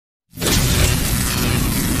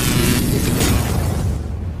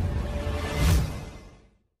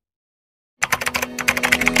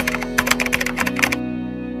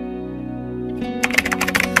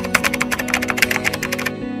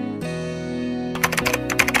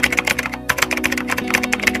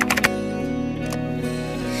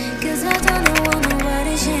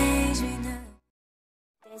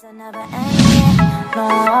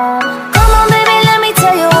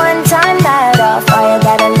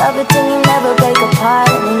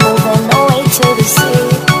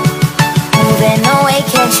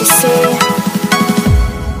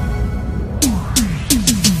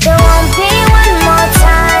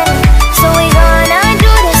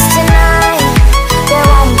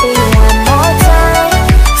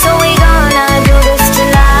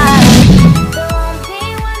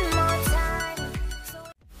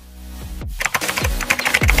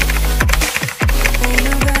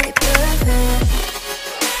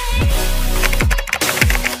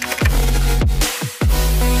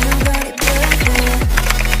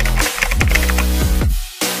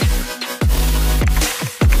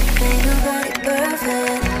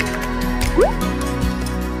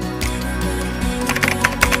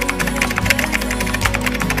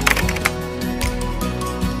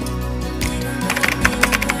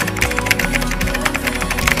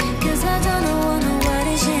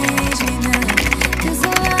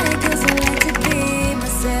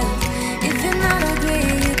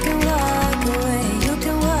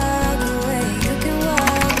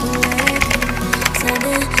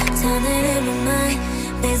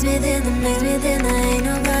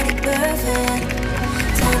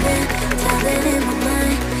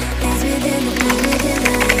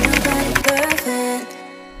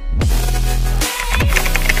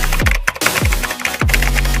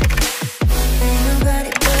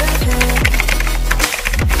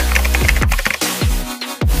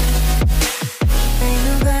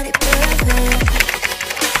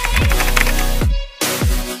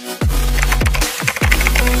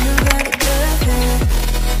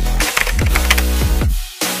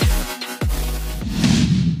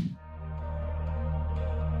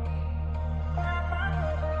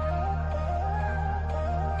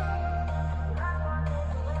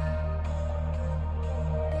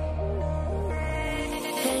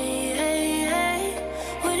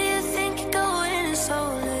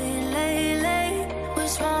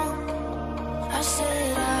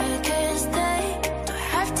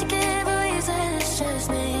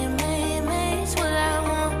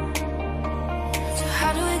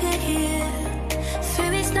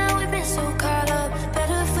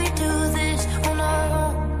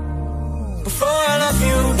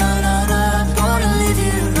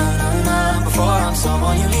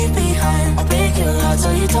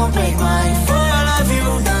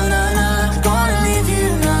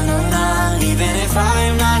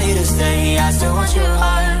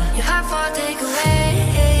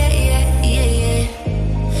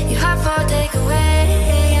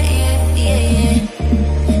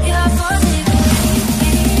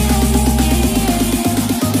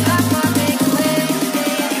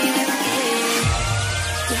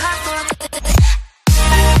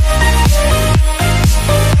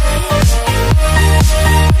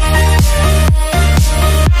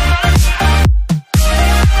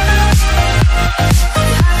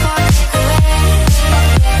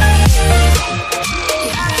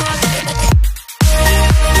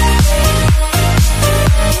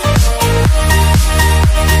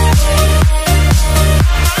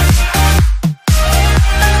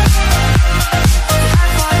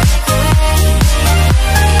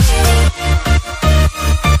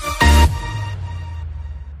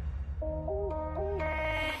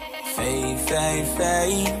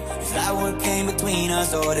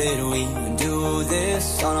did we do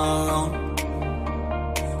this on our own?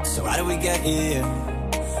 So how did we get here?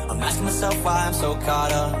 I'm asking myself why I'm so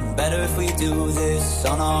caught up. Better if we do this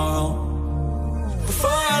on our own.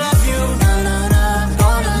 Before I love you, na na na, I'm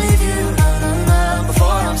gonna leave you, na na na.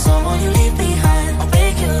 Before I'm someone you leave behind, I'll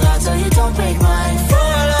break your heart so you don't break mine.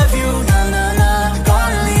 Before I love you, na na na, I'm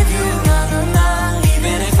gonna leave you, na na na.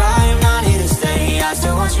 Even if I am not here to stay, I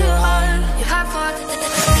still want your heart. Your heart for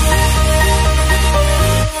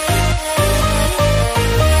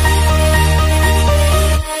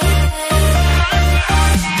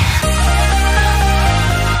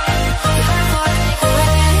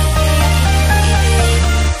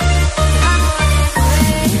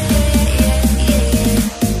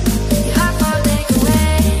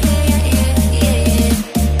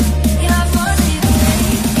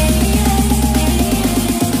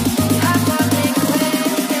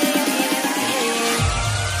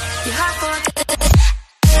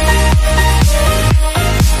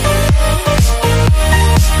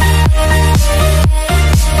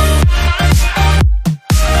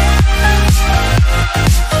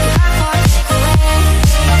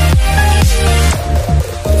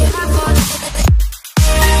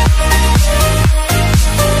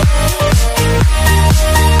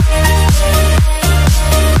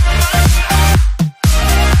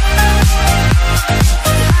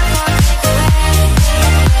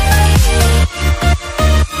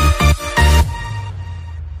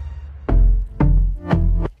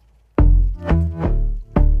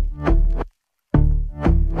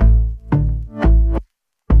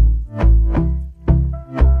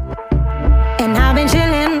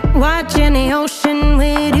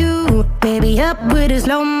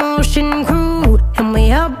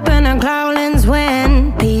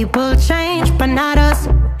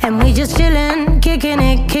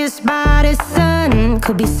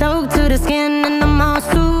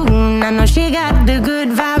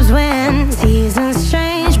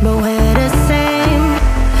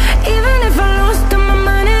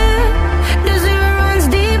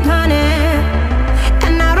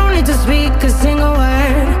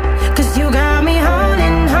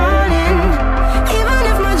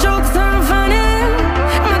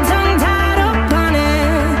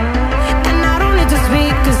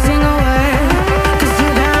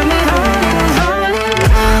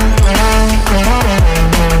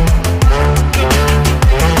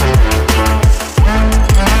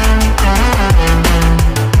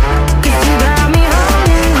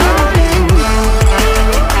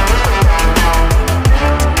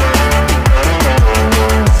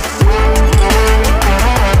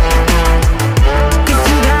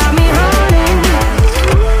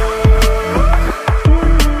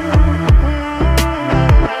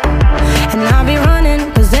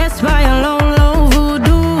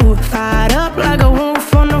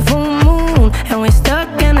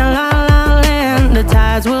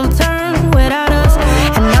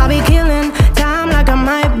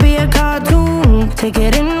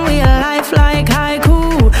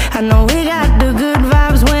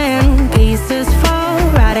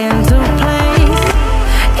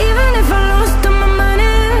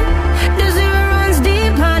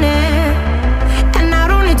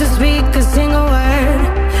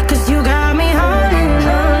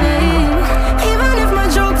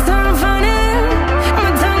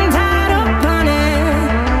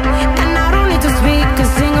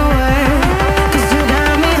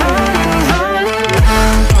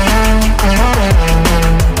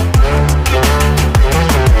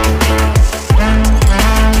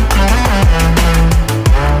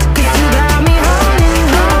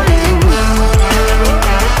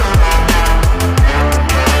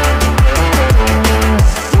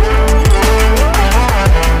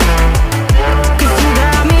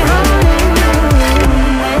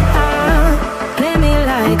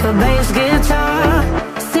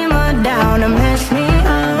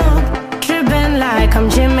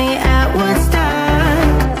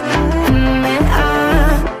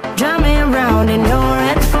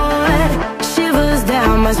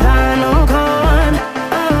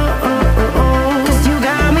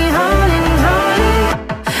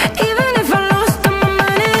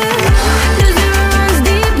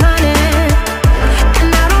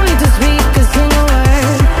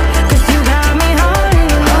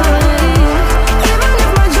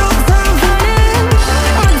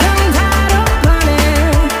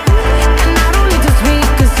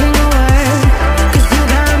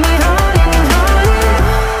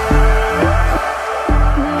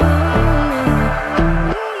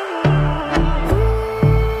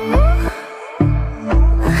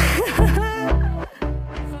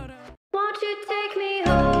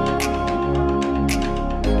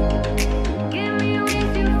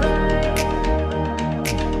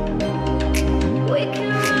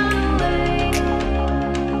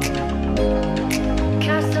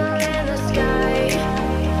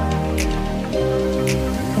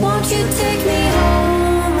you take me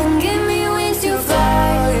home and give me wings to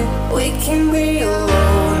fly? We can be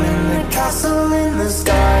alone in the castle in the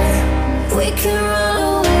sky. We can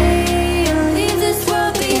run away and leave this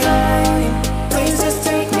world behind. Please just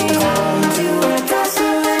take me home to a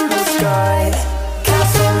castle in the sky.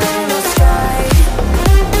 Castle in the sky.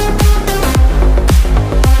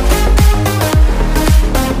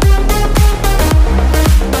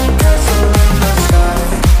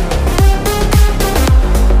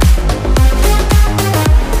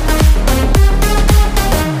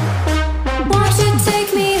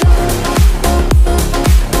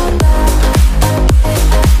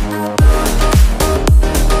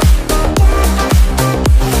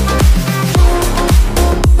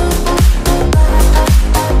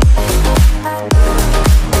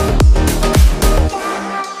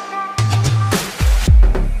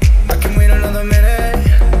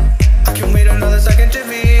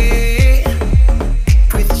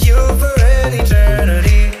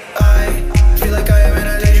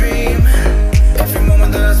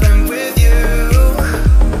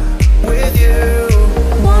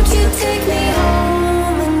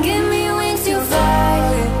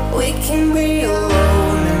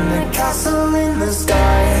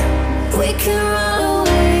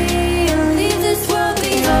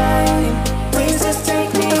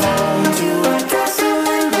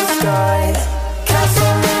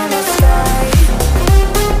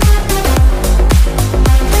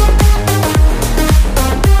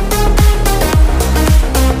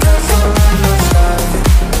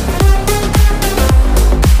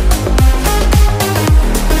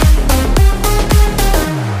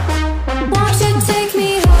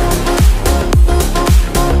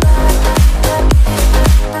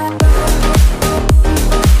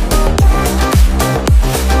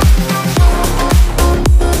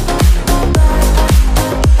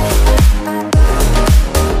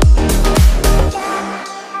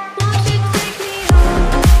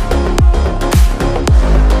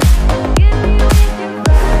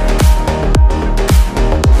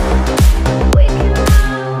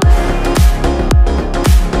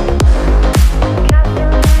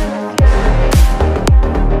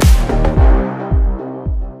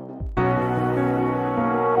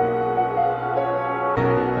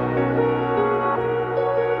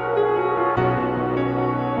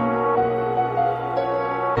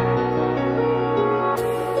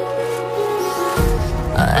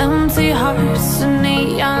 Empty hearts and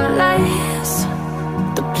neon lights,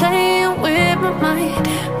 they're playing with my mind.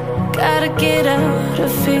 Gotta get out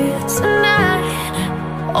of here tonight.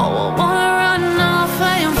 Oh, I wanna run off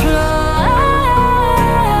and fly.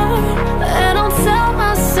 And I'll tell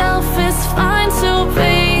myself it's fine to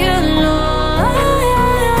be alone,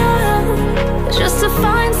 just to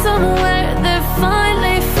find somewhere that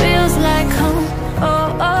finally feels like home. Oh,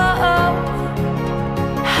 oh, oh.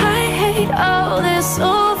 I hate all this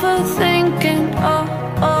overthinking. Oh,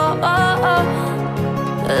 oh, oh, oh.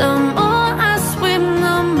 The more I swim,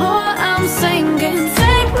 the more I'm sinking.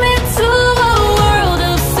 Take me to a world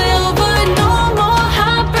of silver. No more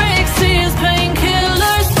heartbreaks, tears,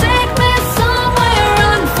 painkillers. Take me somewhere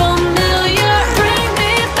unfamiliar. Bring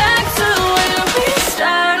me back to where we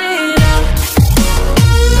started out.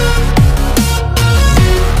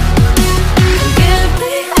 Get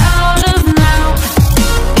me out of now.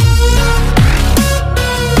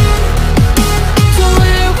 To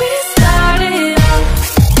where we started out.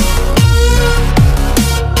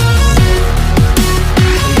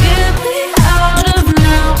 Get me out of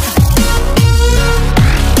now.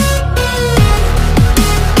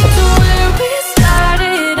 To where we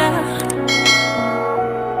started out.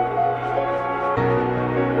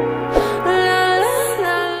 La la la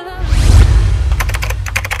la.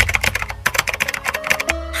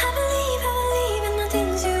 I believe in the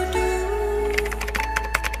things you do.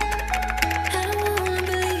 I don't wanna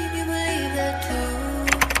believe you believe that too.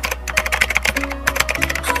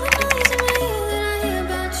 All the noise in my ear that I hear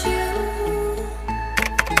about you.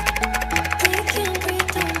 They can't breathe,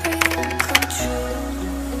 don't breathe, won't come true.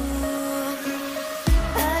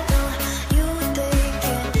 I know you were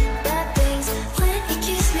thinking bad things when you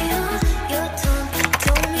kissed me on your tongue.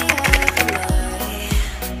 Told me I could lie.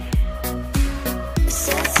 You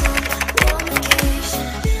said some on vacation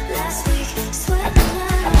last week, sweating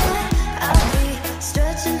like what? I'll be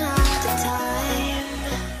stretching out the time.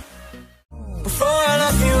 Before I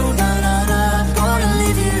love you, na na na, gonna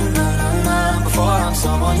leave you, na na na. Before I'm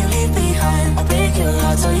someone you leave behind, I'll break your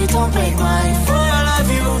heart so you don't break mine.